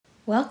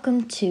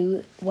Welcome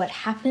to What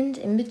Happened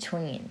in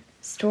Between,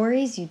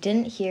 Stories You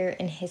Didn't Hear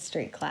in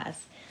History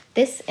Class.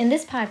 In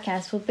this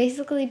podcast, we'll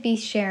basically be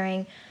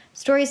sharing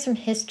stories from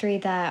history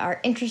that are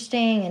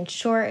interesting and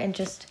short and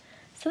just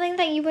something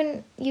that you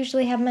wouldn't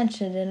usually have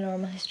mentioned in a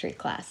normal history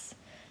class.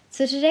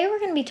 So today we're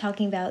going to be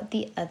talking about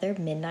The Other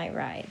Midnight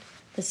Ride,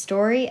 the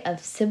story of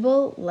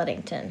Sybil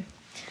Ludington.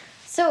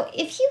 So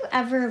if you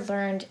ever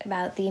learned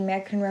about the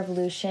American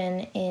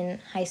Revolution in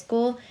high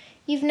school,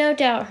 you've no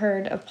doubt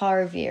heard of Paul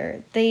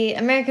Revere. The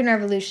American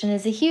Revolution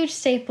is a huge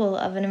staple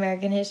of an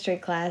American history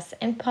class,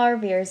 and Paul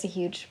Revere is a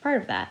huge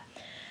part of that.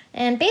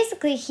 And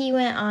basically, he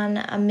went on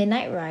a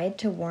midnight ride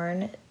to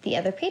warn the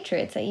other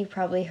patriots that you've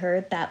probably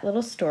heard that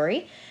little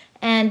story.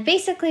 And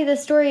basically, the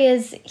story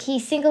is he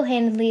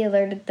single-handedly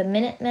alerted the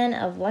Minutemen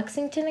of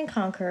Lexington and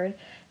Concord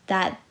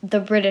that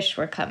the British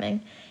were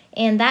coming.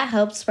 And that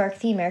helped spark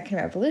the American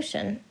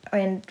Revolution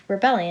and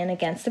rebellion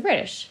against the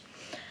British.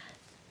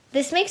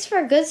 This makes for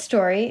a good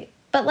story,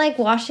 but like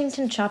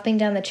Washington chopping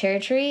down the cherry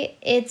tree,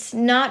 it's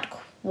not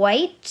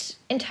quite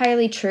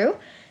entirely true.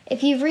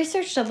 If you've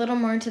researched a little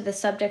more into the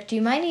subject,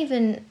 you might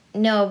even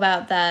know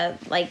about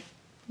that. Like,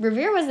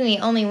 Revere wasn't the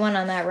only one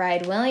on that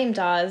ride. William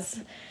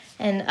Dawes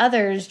and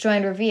others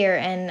joined Revere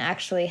and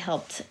actually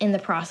helped in the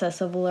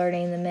process of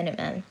alerting the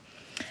Minutemen.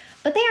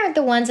 But they aren't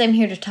the ones I'm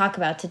here to talk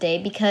about today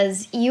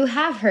because you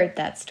have heard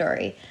that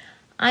story.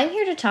 I'm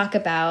here to talk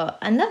about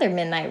another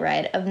midnight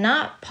ride of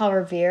not Paul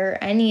Revere or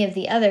any of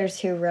the others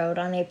who rode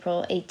on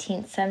April 18,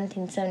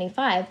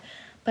 1775,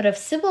 but of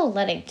Sybil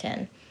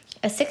Ludington,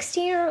 a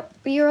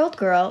 16-year-old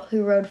girl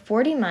who rode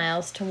 40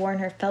 miles to warn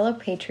her fellow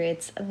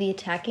patriots of the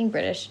attacking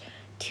British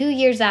 2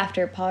 years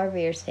after Paul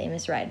Revere's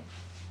famous ride.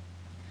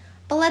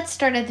 But let's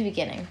start at the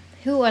beginning.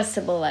 Who was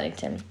Sybil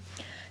Ludington?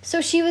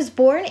 So she was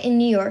born in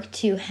New York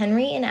to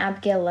Henry and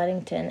Abigail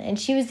Ludington, and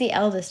she was the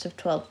eldest of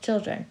 12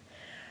 children.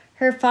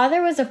 Her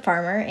father was a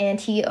farmer, and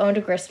he owned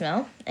a grist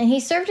mill, and he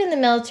served in the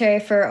military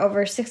for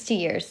over 60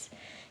 years.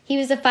 He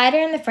was a fighter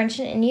in the French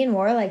and Indian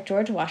War like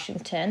George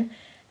Washington,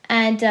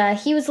 and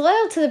he was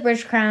loyal to the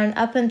British Crown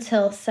up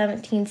until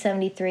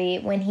 1773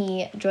 when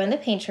he joined the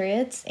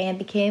Patriots and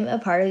became a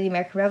part of the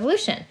American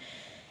Revolution.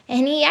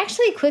 And he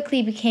actually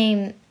quickly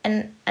became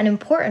an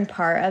important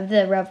part of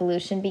the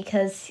Revolution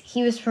because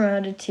he was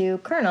promoted to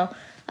colonel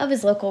of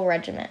his local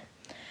regiment.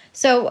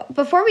 So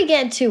before we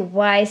get into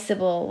why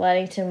Sybil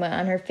Ludington went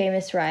on her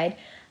famous ride,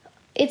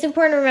 it's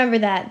important to remember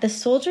that the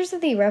soldiers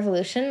of the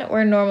Revolution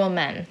were normal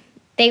men.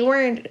 They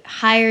weren't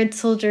hired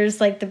soldiers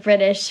like the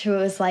British, who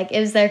was like, it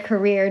was their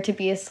career to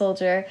be a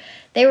soldier.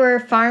 They were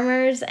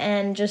farmers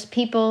and just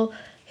people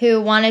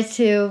who wanted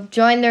to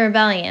join the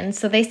rebellion,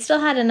 so they still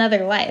had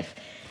another life.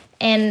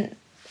 And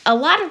a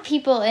lot of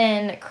people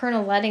in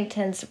Colonel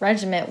Ludington's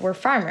regiment were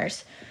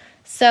farmers.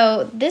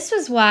 So this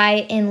was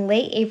why in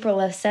late April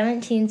of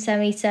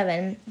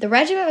 1777, the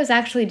regiment was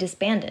actually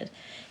disbanded.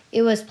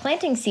 It was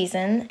planting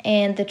season,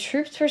 and the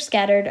troops were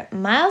scattered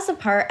miles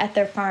apart at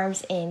their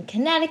farms in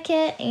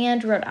Connecticut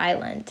and Rhode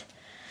Island.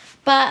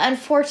 But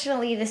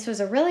unfortunately, this was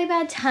a really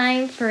bad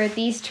time for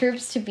these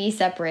troops to be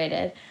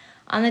separated.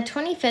 On the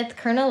 25th,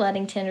 Colonel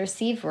Ludington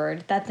received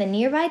word that the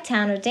nearby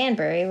town of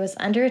Danbury was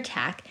under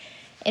attack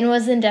and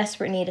was in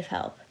desperate need of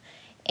help.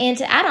 And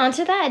to add on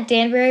to that,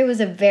 Danbury was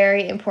a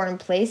very important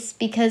place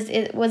because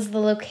it was the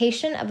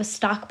location of a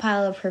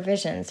stockpile of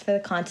provisions for the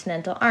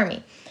Continental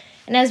Army.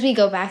 And as we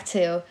go back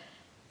to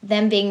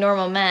them being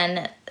normal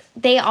men,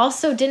 they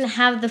also didn't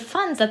have the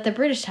funds that the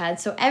British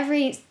had. So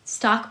every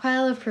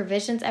stockpile of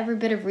provisions, every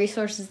bit of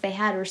resources they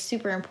had were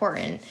super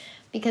important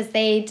because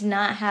they did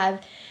not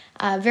have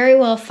a very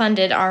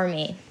well-funded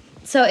army.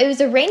 So it was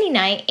a rainy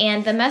night,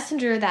 and the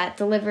messenger that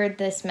delivered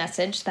this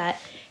message that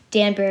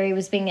Danbury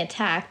was being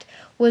attacked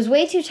was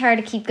way too tired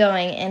to keep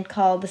going and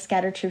called the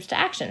scattered troops to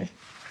action.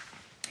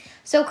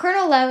 So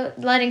Colonel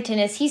Ludington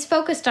he's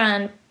focused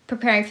on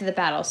preparing for the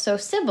battle. So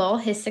Sybil,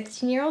 his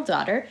 16-year-old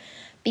daughter,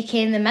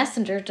 became the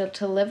messenger to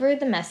deliver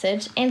the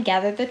message and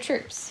gather the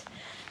troops.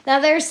 Now,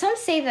 there are some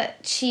say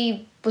that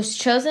she was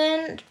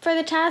chosen for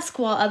the task,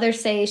 while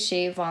others say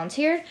she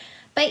volunteered.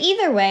 But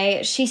either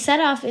way, she set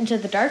off into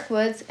the dark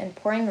woods and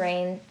pouring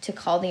rain to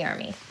call the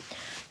army.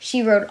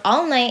 She rode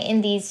all night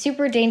in these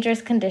super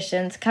dangerous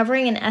conditions,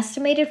 covering an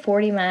estimated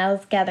 40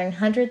 miles, gathering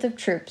hundreds of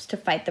troops to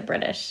fight the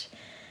British.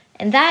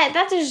 And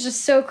that is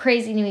just so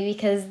crazy to me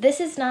because this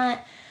is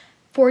not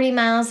 40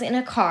 miles in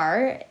a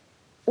car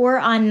or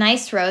on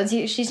nice roads.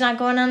 She's not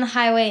going on the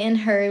highway in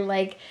her,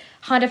 like,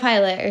 Honda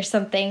Pilot or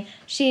something.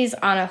 She's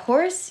on a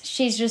horse.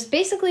 She's just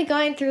basically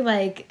going through,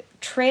 like,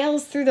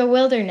 trails through the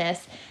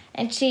wilderness.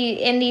 And she,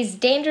 in these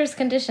dangerous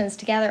conditions,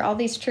 to gather all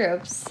these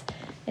troops,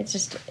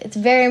 it's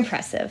very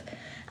impressive.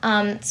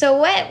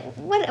 So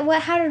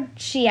how did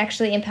she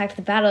actually impact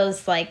the battle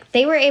is like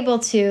they were able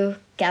to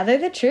gather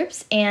the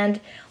troops,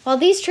 and while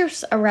these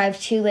troops arrived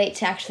too late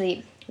to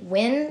actually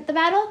win the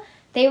battle,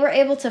 they were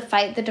able to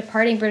fight the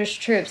departing British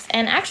troops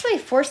and actually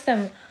force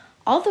them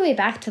all the way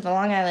back to the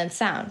Long Island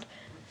Sound,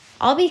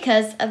 all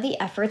because of the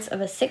efforts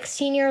of a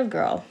 16-year-old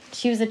girl.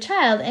 She was a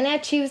child, and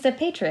yet she was a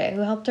patriot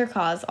who helped her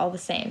cause all the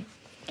same.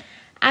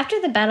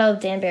 After the Battle of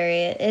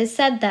Danbury, it is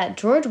said that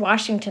George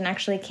Washington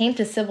actually came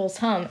to Sybil's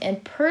home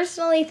and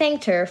personally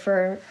thanked her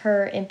for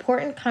her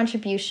important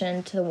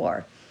contribution to the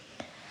war.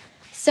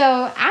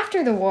 So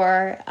after the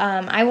war,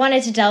 I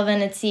wanted to delve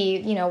in and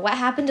see, what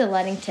happened to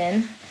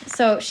Ludington.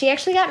 So she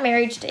actually got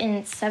married in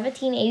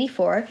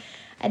 1784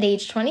 at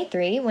age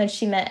 23 when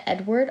she met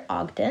Edward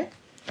Ogden.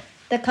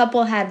 The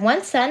couple had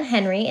one son,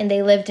 Henry, and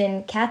they lived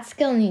in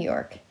Catskill, New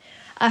York.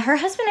 Her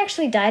husband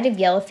actually died of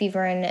yellow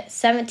fever in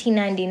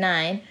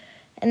 1799,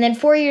 and then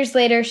 4 years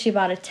later, she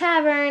bought a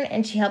tavern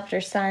and she helped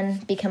her son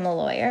become a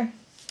lawyer.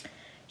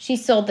 She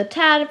sold the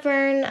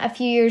tavern. A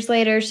few years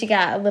later, she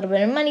got a little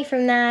bit of money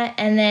from that,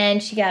 and then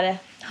she got a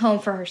home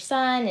for her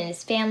son and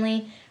his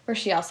family, where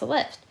she also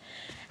lived.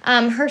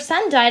 Her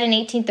son died in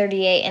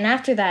 1838, and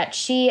after that,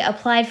 she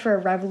applied for a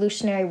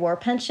Revolutionary War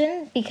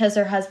pension because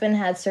her husband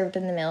had served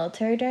in the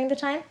military during the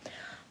time.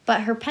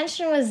 But her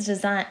pension was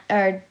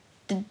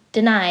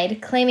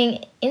denied,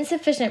 claiming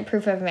insufficient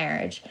proof of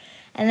marriage.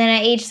 And then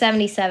at age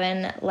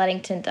 77,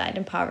 Ludington died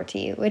in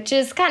poverty, which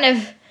is kind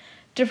of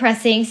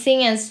depressing,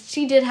 seeing as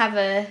she did have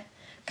a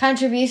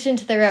contribution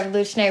to the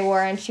Revolutionary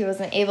War and she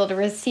wasn't able to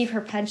receive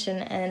her pension.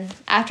 And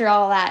after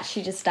all that,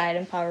 she just died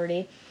in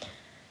poverty.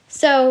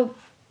 So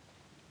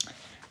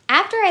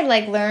after I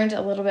learned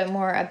a little bit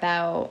more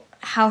about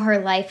how her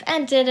life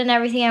ended and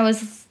everything, I was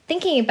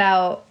thinking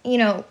about,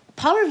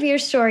 Paul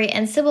Revere's story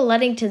and Sybil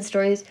Ludington's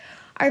stories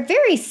are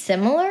very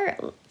similar.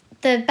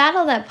 The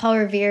battle that Paul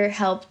Revere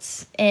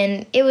helped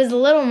in, it was a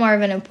little more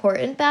of an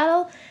important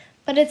battle,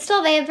 but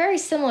they have very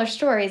similar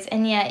stories,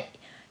 and yet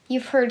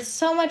you've heard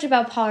so much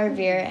about Paul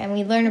Revere, and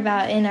we learn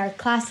about in our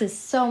classes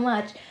so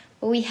much,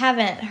 but we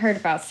haven't heard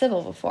about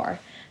Sybil before.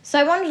 So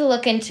I wanted to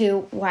look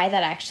into why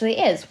that actually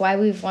is, why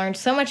we've learned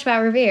so much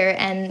about Revere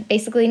and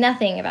basically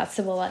nothing about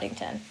Sybil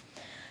Ludington.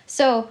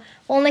 So,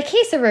 in the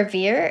case of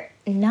Revere,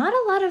 not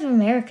a lot of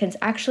Americans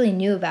actually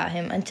knew about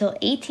him until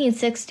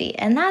 1860,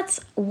 and that's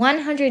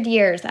 100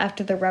 years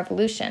after the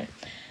Revolution.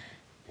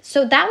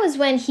 So that was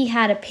when he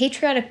had a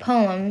patriotic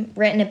poem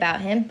written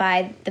about him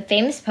by the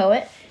famous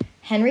poet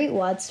Henry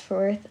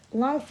Wadsworth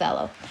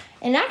Longfellow,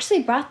 and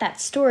actually brought that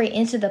story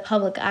into the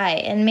public eye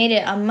and made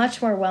it a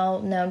much more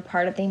well-known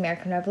part of the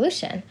American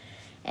Revolution.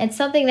 And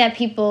something that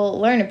people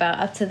learn about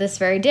up to this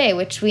very day,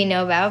 which we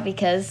know about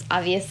because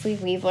obviously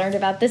we've learned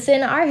about this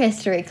in our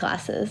history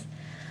classes.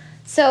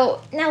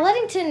 So now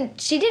Ludington,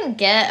 she didn't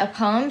get a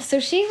poem, so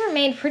she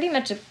remained pretty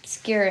much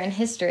obscure in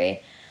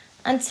history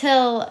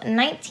until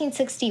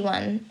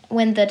 1961,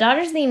 when the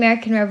Daughters of the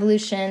American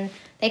Revolution,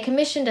 they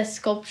commissioned a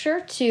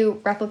sculpture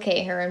to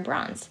replicate her in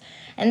bronze.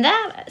 And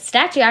that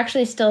statue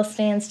actually still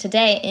stands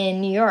today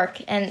in New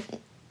York, and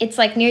it's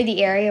near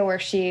the area where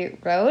she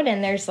rode,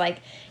 and there's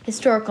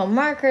historical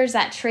markers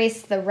that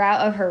trace the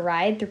route of her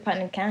ride through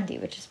Putnam County,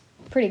 which is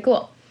pretty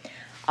cool.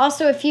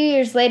 Also, a few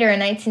years later, in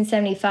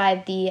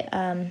 1975,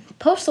 the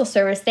Postal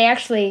Service, they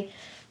actually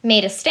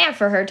made a stamp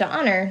for her to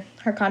honor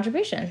her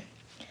contribution.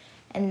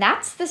 And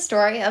that's the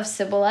story of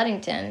Sybil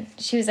Ludington.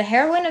 She was a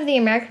heroine of the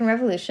American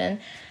Revolution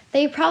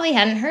that you probably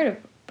hadn't heard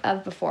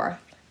of before.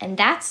 And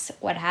that's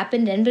what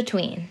happened in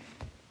between.